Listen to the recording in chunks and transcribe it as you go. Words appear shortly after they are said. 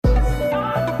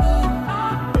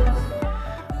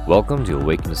Welcome to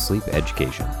Awaken to Sleep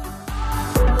Education.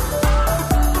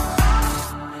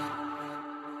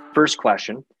 First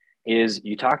question is,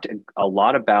 you talked a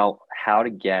lot about how to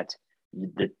get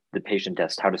the patient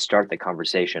test, how to start the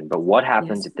conversation, but what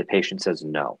happens if the patient says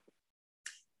no?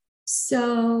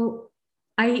 So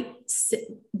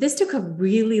this took a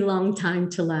really long time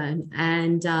to learn.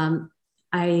 And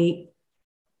I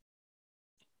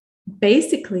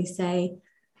basically say,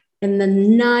 in the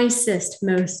nicest,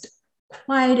 most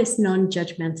quietest,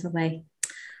 non-judgmental way,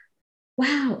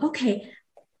 wow, okay,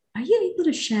 are you able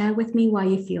to share with me why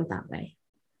you feel that way?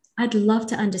 I'd love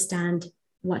to understand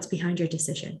what's behind your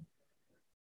decision.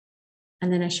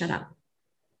 And then I shut up.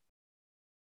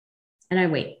 And I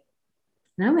wait.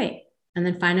 And I wait. And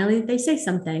then finally they say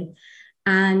something.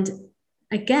 And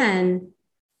again,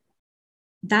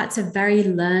 that's a very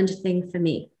learned thing for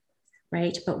me,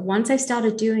 right? But once I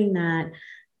started doing that,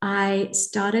 I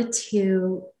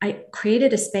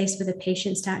created a space for the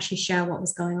patients to actually share what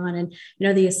was going on. And,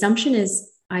 the assumption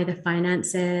is either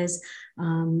finances,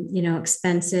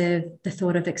 the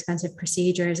thought of expensive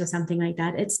procedures or something like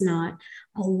that. It's not.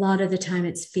 A lot of the time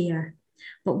it's fear.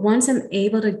 But once I'm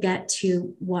able to get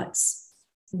to what's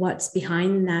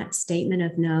behind that statement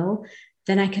of no,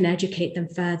 then I can educate them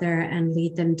further and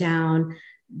lead them down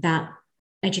that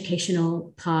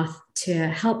educational path to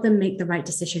help them make the right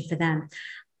decision for them.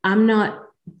 I'm not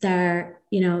there,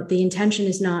 the intention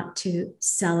is not to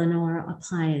sell an Aura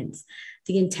appliance.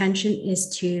 The intention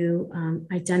is to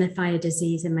identify a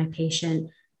disease in my patient,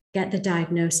 get the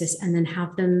diagnosis, and then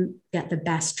have them get the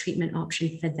best treatment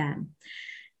option for them.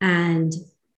 And,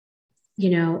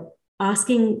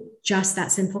 asking just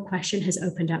that simple question has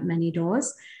opened up many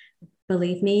doors.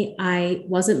 Believe me, I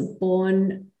wasn't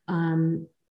born, I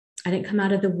didn't come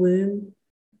out of the womb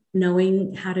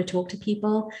knowing how to talk to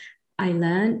people. I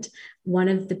learned. One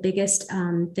of the biggest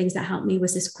things that helped me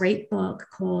was this great book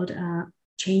called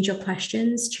Change Your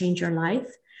Questions, Change Your Life.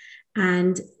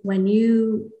 And when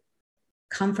you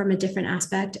come from a different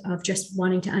aspect of just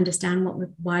wanting to understand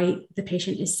why the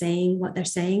patient is saying what they're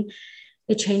saying,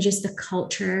 it changes the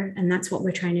culture. And that's what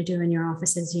we're trying to do in your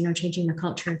offices, changing the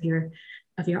culture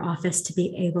of your office to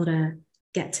be able to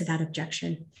get to that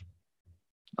objection.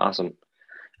 Awesome.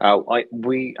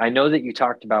 I know that you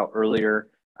talked about earlier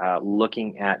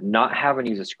looking at not having to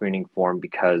use a screening form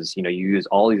because you use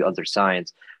all these other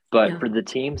signs, but for the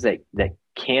teams that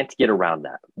can't get around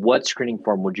that, what screening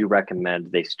form would you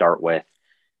recommend they start with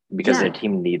because their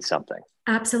team needs something?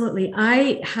 Absolutely.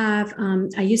 I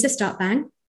I use a stop bang.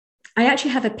 I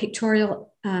actually have a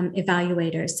pictorial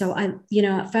evaluator. So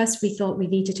at first we thought we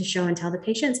needed to show and tell the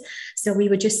patients. So we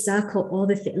would just circle all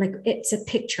the things, like it's a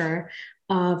picture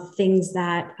of things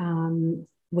that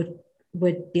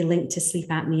would be linked to sleep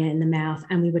apnea in the mouth.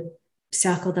 And we would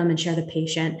circle them and show the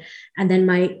patient. And then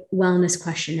my wellness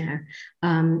questionnaire,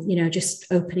 just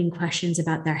opening questions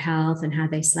about their health and how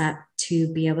they slept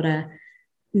to be able to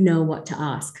know what to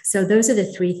ask. So those are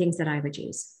the three things that I would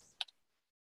use.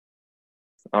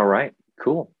 All right,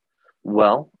 cool.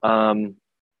 Well, I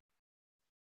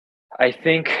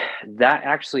think that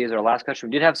actually is our last question.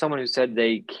 We did have someone who said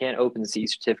they can't open the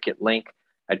e-certificate link.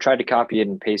 I tried to copy it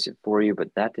and paste it for you,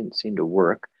 but that didn't seem to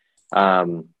work.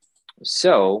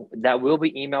 So that will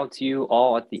be emailed to you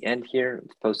all at the end here.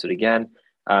 It's posted again.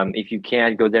 If you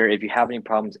can, go there. If you have any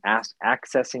problems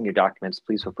accessing your documents,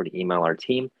 please feel free to email our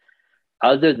team.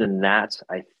 Other than that,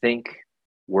 I think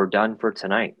we're done for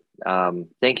tonight.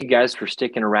 Thank you guys for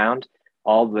sticking around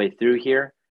all the way through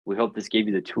here. We hope this gave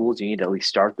you the tools you need to at least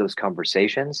start those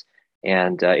conversations.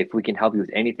 And if we can help you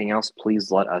with anything else,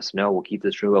 please let us know. We'll keep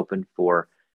this room open for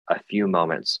a few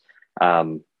moments.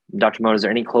 Dr. Mona, is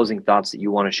there any closing thoughts that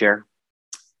you want to share?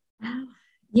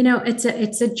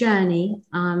 It's a journey,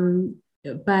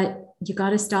 but you got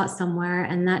to start somewhere.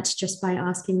 And that's just by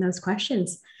asking those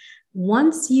questions.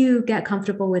 Once you get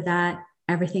comfortable with that,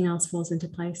 everything else falls into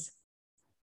place.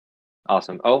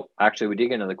 Awesome. Oh, actually, we did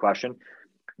get another question.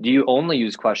 Do you only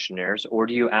use questionnaires or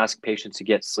do you ask patients to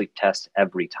get sleep tests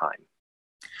every time?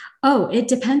 Oh, it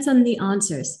depends on the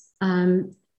answers.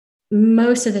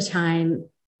 Most of the time,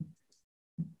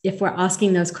 if we're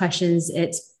asking those questions,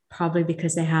 it's probably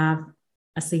because they have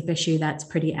a sleep issue that's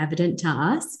pretty evident to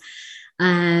us.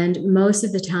 And most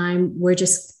of the time, we're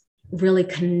just really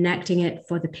connecting it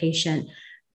for the patient.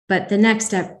 But the next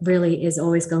step really is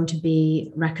always going to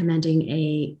be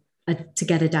recommending to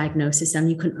get a diagnosis. And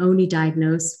you can only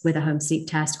diagnose with a home sleep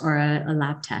test or a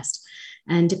lab test.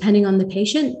 And depending on the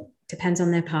patient, depends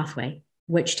on their pathway,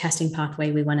 which testing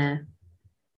pathway we want to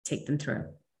take them through.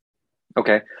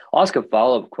 Okay. I'll ask a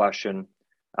follow-up question.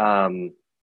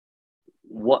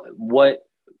 What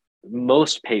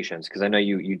most patients, because I know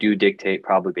you do dictate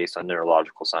probably based on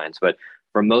neurological science, but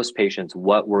for most patients,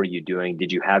 what were you doing?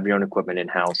 Did you have your own equipment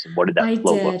in-house, and what did that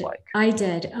flow look like? I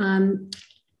did.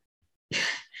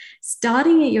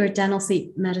 Starting at your dental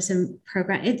sleep medicine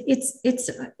program,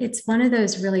 it's one of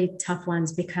those really tough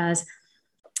ones because,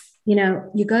 you know,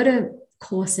 you go to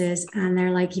courses and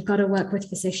they're like, you've got to work with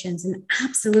physicians, and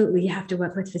absolutely you have to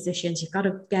work with physicians. You've got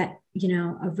to get, you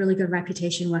know, a really good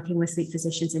reputation working with sleep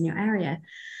physicians in your area.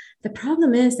 The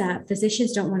problem is that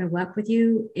physicians don't want to work with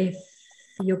you if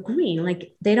you're green.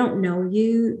 Like, they don't know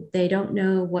you, they don't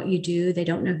know what you do, they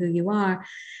don't know who you are.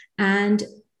 And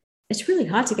it's really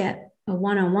hard to get a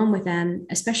one-on-one with them,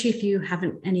 especially if you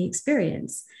haven't any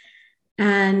experience.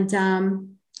 And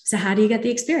so how do you get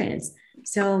the experience?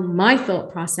 So my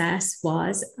thought process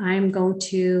was, I'm going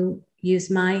to use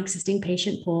my existing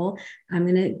patient pool. I'm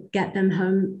going to get them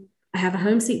home. I have a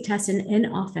home sleep test in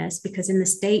office because in the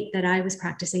state that I was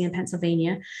practicing in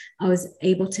Pennsylvania, I was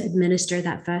able to administer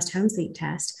that first home sleep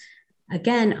test.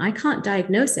 Again, I can't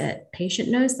diagnose it. Patient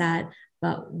knows that,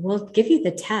 but we'll give you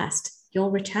the test.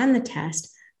 You'll return the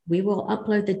test. We will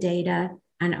upload the data,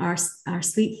 and our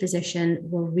sleep physician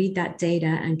will read that data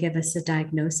and give us a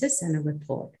diagnosis and a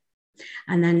report.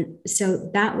 And then, so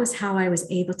that was how I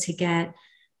was able to get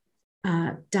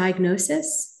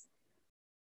diagnosis,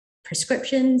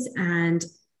 prescriptions, and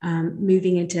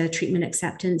moving into treatment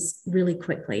acceptance really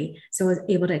quickly. So I was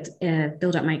able to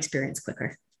build up my experience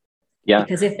quicker. Yeah.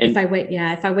 Because if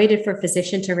I waited for a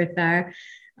physician to refer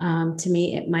to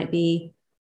me, it might be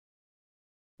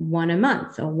one a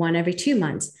month or one every 2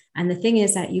 months. And the thing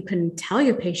is that you can tell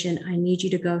your patient, I need you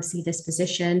to go see this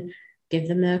physician, give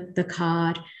them the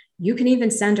card. You can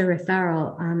even send a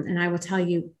referral. And I will tell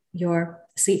you, your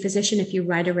sleep physician, if you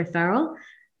write a referral,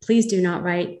 please do not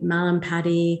write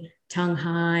Malampati, tongue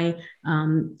high.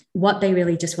 What they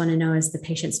really just want to know is the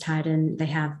patient's tired and they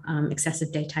have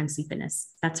excessive daytime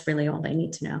sleepiness. That's really all they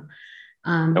need to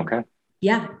know. Okay.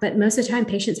 Yeah, but most of the time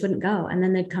patients wouldn't go, and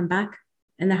then they'd come back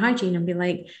in their hygiene and be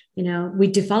like, you know, we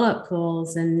develop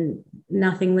calls and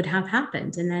nothing would have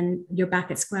happened. And then you're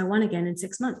back at square one again in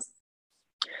 6 months.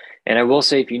 And I will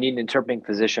say, if you need an interpreting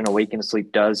physician, Awaken to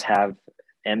Sleep does have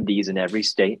MDs in every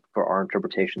state for our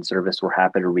interpretation service. We're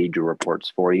happy to read your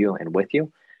reports for you and with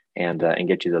you, and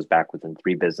get you those back within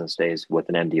 3 business days with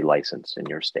an MD license in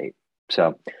your state.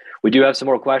 So we do have some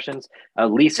more questions.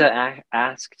 Lisa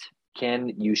asked, can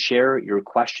you share your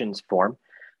questions form?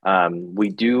 We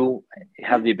do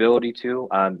have the ability to.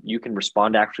 You can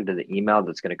respond actually to the email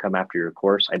that's going to come after your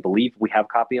course. I believe we have a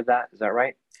copy of that. Is that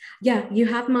right? Yeah, you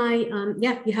have my,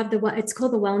 you have it's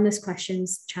called the wellness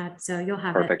questions, Chad. So you'll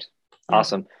have Perfect. it. Yeah.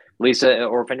 Awesome. Lisa,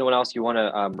 or if anyone else, you want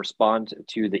to respond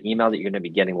to the email that you're going to be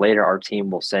getting later, our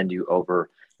team will send you over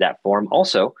that form.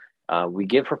 Also, we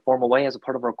give her form away as a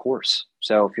part of our course.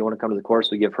 So if you want to come to the course,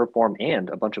 we give her form and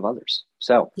a bunch of others.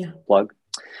 So plug.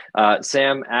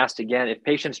 Sam asked again, if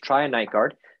patients try a night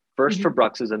guard, first for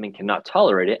bruxism and cannot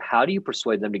tolerate it, how do you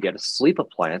persuade them to get a sleep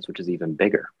appliance, which is even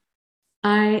bigger?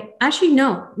 I actually,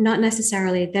 no, not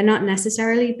necessarily. They're not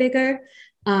necessarily bigger.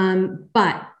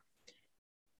 But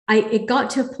it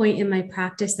got to a point in my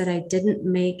practice that I didn't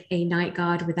make a night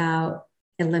guard without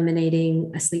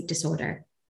eliminating a sleep disorder.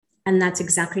 And that's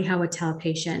exactly how I would tell a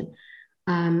patient.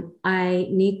 You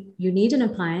need an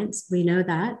appliance. We know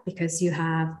that because you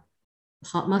have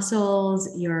hot muscles,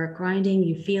 you're grinding,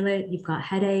 you feel it, you've got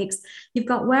headaches, you've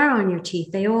got wear on your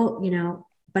teeth. They all, you know,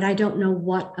 but I don't know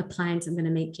what appliance I'm going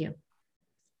to make you.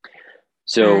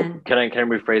 So can I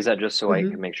rephrase that just so I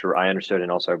can make sure I understood,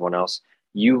 and also everyone else?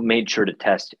 You made sure to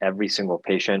test every single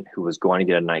patient who was going to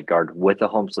get a night guard with a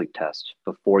home sleep test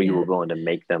before you were willing to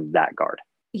make them that guard.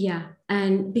 Yeah.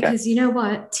 And because you know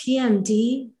what,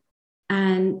 TMD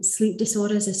and sleep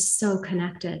disorders are so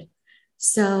connected.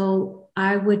 So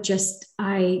I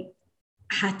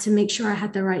had to make sure I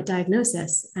had the right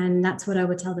diagnosis. And that's what I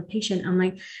would tell the patient. I'm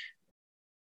like,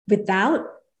 without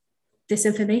this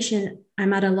information,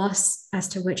 I'm at a loss as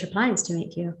to which appliance to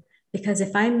make you. Because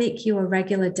if I make you a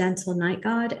regular dental night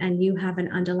guard and you have an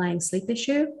underlying sleep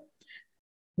issue,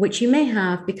 which you may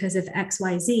have because of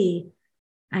XYZ,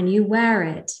 and you wear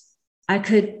it, I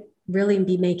could really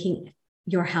be making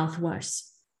your health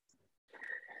worse.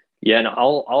 Yeah, and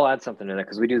I'll add something to that,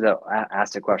 because we do the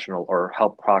ask the question or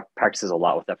help practices a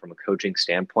lot with that from a coaching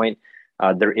standpoint.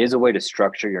 There is a way to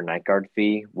structure your night guard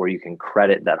fee where you can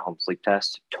credit that home sleep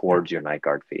test towards your night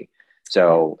guard fee.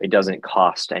 So it doesn't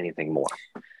cost anything more.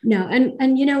 No.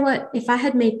 And you know what, if I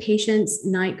had made patients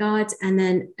night guards and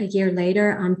then a year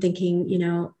later, I'm thinking, you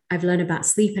know, I've learned about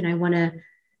sleep and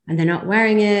and they're not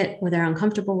wearing it, or they're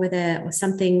uncomfortable with it, or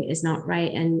something is not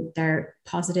right, and they're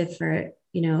positive for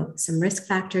some risk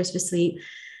factors for sleep,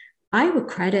 I would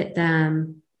credit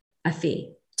them a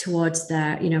fee towards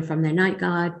their, from their night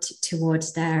guard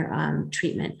towards their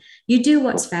treatment. You do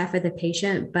what's fair for the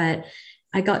patient, but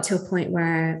I got to a point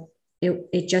where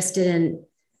it just didn't,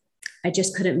 I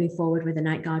just couldn't move forward with a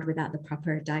night guard without the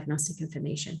proper diagnostic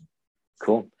information.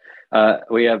 Cool.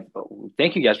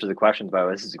 Thank you guys for the questions, by the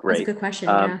way. This is great. That's a good question.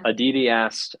 Yeah. Aditi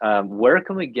asked, where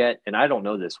can we get, and I don't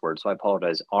know this word, so I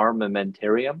apologize,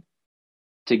 armamentarium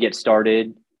to get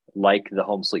started, like the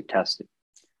home sleep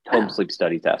sleep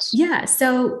study test? Yeah.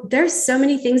 So there's so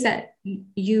many things that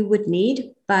you would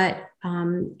need, but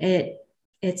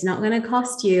it's not going to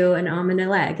cost you an arm and a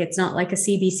leg. It's not like a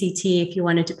CBCT if you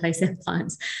wanted to place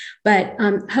implants. But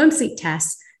home sleep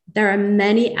tests, there are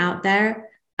many out there.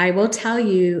 I will tell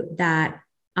you that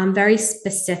I'm very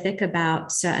specific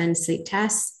about certain sleep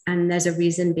tests, and there's a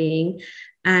reason being.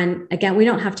 And again, we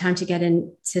don't have time to get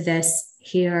into this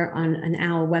here on an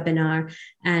hour webinar,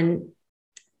 and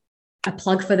a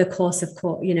plug for the course, of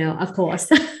course.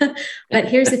 But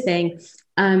here's the thing.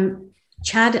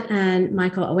 Chad and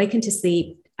Michael, Awaken to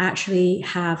Sleep, actually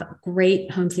have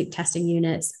great home sleep testing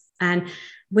units. And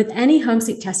with any home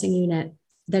sleep testing unit,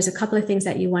 there's a couple of things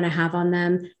that you want to have on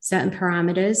them, certain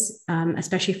parameters,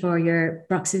 especially for your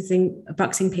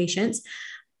bruxing patients.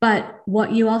 But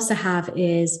what you also have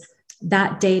is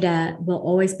that data will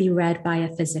always be read by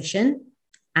a physician,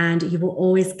 and you will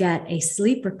always get a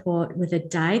sleep report with a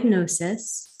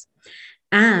diagnosis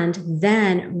and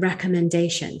then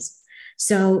recommendations.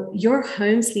 So your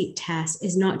home sleep test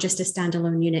is not just a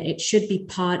standalone unit. It should be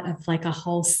part of like a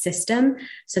whole system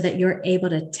so that you're able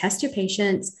to test your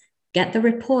patients, get the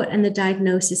report and the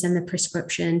diagnosis and the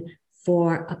prescription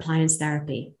for appliance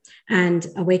therapy. And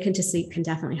Awaken to Sleep can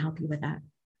definitely help you with that.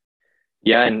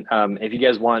 Yeah, and if you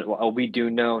guys want, we do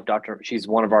know she's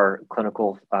one of our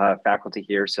clinical faculty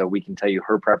here, so we can tell you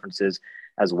her preferences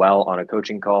as well on a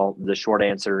coaching call. The short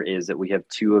answer is that we have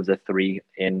 2 of the 3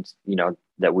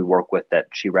 that we work with that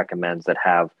she recommends that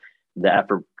have the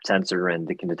effort sensor and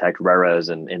that can detect RERAs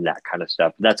and that kind of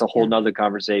stuff. That's a whole nother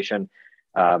conversation.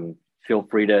 Feel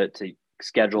free to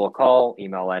schedule a call,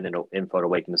 email info at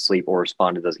Awaken to Sleep, or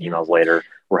respond to those emails later.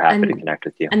 We're happy to connect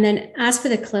with you. And then as for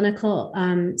the clinical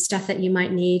stuff that you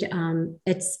might need,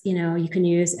 it's, you can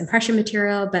use impression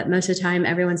material, but most of the time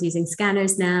everyone's using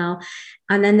scanners now.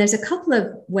 And then there's a couple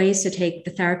of ways to take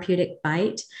the therapeutic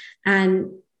bite.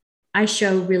 And I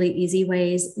show really easy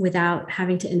ways without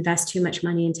having to invest too much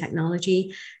money in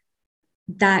technology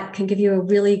that can give you a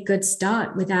really good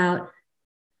start without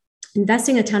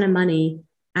investing a ton of money,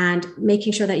 and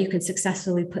making sure that you can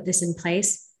successfully put this in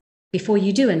place before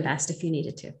you do invest if you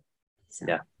needed to. So.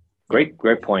 Yeah,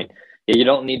 great point. Yeah, you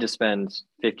don't need to spend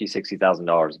 $50,000,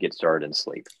 $60,000 to get started in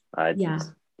sleep.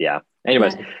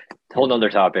 Anyways, whole nother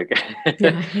topic.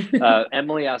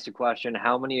 Emily asked a question: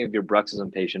 how many of your bruxism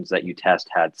patients that you test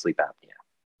had sleep apnea?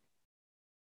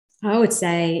 I would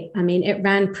say, it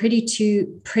ran pretty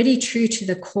true to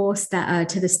the course that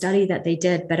to the study that they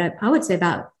did, but I would say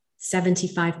about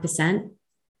 75%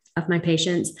 of my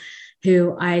patients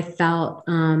who I felt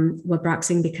were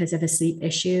bruxing because of a sleep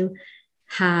issue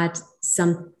had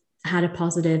a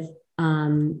positive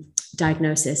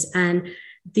diagnosis. And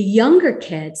the younger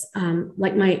kids,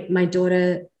 like my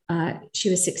daughter, she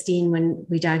was 16 when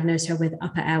we diagnosed her with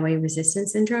upper airway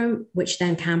resistance syndrome, which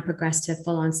then can progress to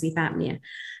full-on sleep apnea.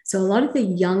 So a lot of the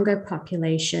younger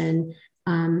population,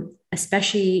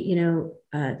 especially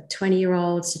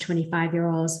 20-year-olds to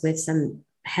 25-year-olds with some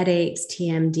headaches,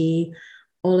 TMD,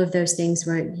 all of those things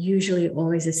were usually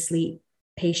always a sleep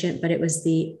patient, but it was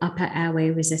the upper airway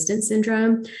resistance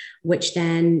syndrome, which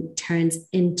then turns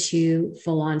into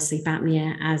full-on sleep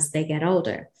apnea as they get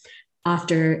older,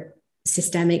 after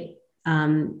systemic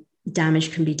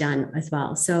damage can be done as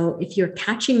well. So if you're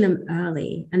catching them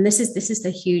early, and this is the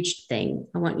huge thing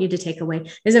I want you to take away.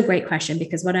 This is a great question,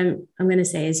 because what I'm going to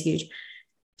say is huge.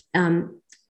 It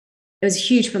was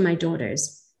huge for my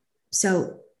daughters.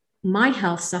 So my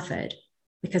health suffered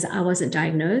because I wasn't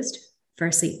diagnosed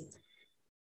for sleep.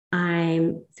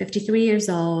 I'm 53 years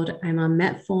old. I'm on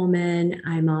metformin.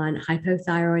 I'm on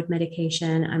hypothyroid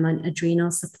medication. I'm on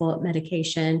adrenal support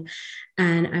medication,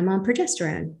 and I'm on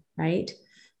progesterone, right?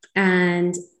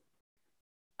 And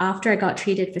after I got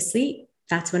treated for sleep,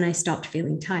 that's when I stopped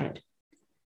feeling tired.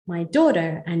 My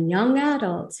daughter and young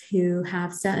adults who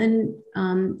have certain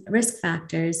risk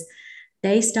factors,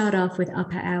 they start off with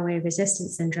upper airway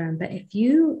resistance syndrome. But if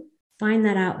you find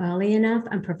that out early enough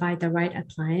and provide the right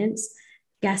appliance,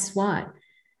 guess what?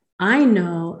 I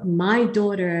know my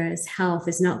daughter's health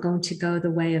is not going to go the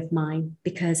way of mine,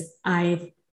 because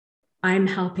I'm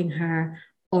helping her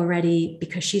already,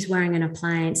 because she's wearing an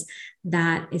appliance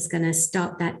that is going to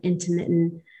stop that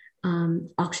intermittent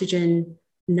oxygen,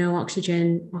 no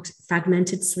oxygen,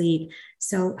 fragmented sleep.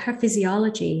 So her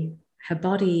physiology, her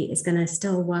body is going to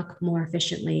still work more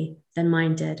efficiently than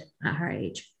mine did at her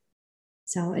age.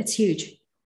 So it's huge. It's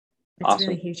awesome.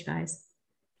 Really huge, guys.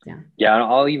 Yeah. Yeah.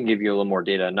 I'll even give you a little more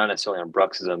data, not necessarily on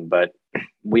bruxism, but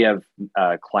we have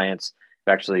clients,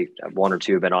 actually one or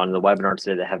two have been on the webinar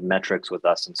today that have metrics with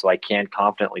us. And so I can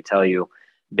confidently tell you,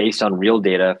 based on real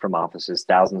data from offices,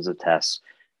 thousands of tests,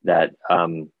 that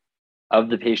of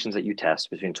the patients that you test,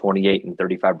 between 28 and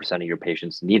 35% of your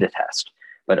patients need a test.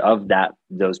 But of that,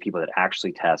 those people that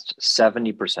actually test,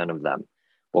 70% of them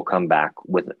will come back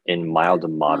in mild to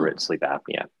moderate sleep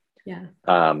apnea. Yeah.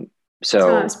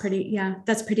 So that's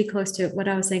pretty close to what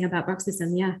I was saying about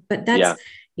bruxism. Yeah. But that's,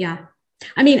 yeah.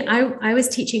 I mean, I was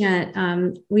teaching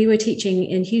we were teaching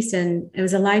in Houston. It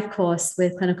was a live course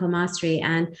with Clinical Mastery,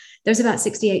 and there's about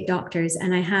 68 doctors.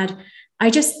 And I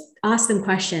just asked them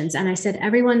questions, and I said,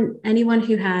 anyone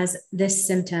who has this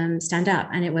symptom, stand up.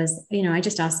 And it was, I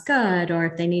just asked good, or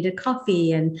if they needed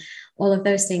coffee and all of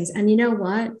those things. And you know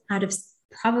what? Out of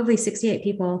probably 68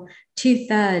 people,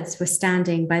 2/3 were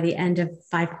standing by the end of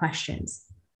 5 questions.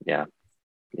 Yeah.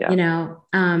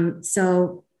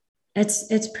 So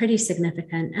it's pretty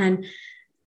significant. And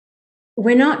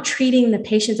we're not treating the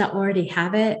patients that already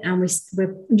have it, and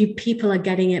new people are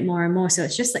getting it more and more. So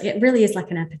it's just like, it really is like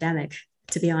an epidemic,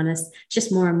 to be honest.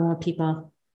 Just more and more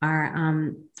people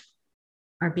are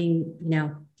being,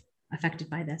 affected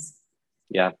by this.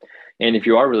 Yeah. And if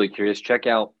you are really curious, check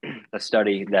out a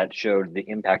study that showed the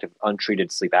impact of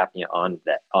untreated sleep apnea on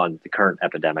the current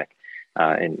epidemic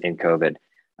in COVID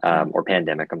or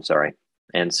pandemic, I'm sorry.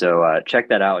 And so check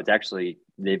that out. It's actually,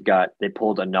 they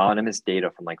pulled anonymous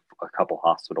data from like a couple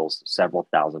hospitals, several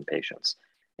thousand patients,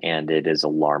 and it is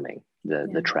alarming,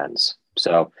 the trends.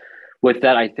 So with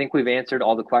that, I think we've answered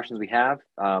all the questions we have.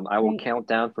 I will count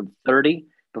down from 30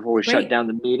 before we shut down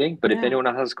the meeting. But if anyone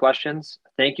else has questions,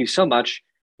 thank you so much.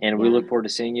 And we look forward to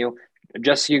seeing you.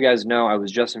 Just so you guys know, I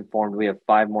was just informed we have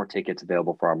 5 more tickets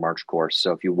available for our March course.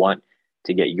 So if you want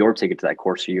to get your ticket to that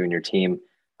course for you and your team,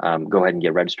 go ahead and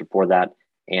get registered for that.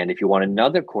 And if you want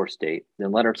another course date,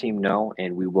 then let our team know,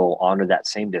 and we will honor that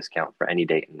same discount for any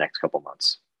date in the next couple of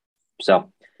months.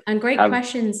 So, and great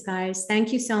questions, guys.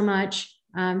 Thank you so much.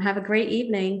 Have a great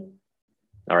evening.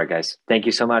 All right, guys. Thank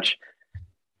you so much.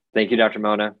 Thank you, Dr.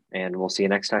 Mona, and we'll see you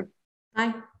next time.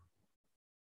 Bye.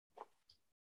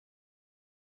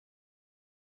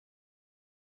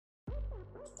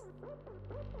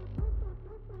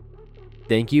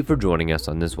 Thank you for joining us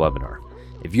on this webinar.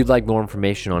 If you'd like more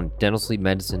information on dental sleep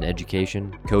medicine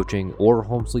education, coaching, or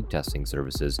home sleep testing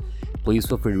services, please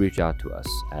feel free to reach out to us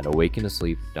at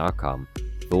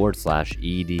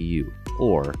awakenasleep.com/edu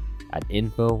or at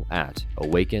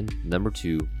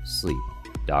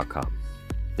info@awaken2sleep.com.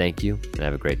 Thank you and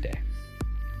have a great day.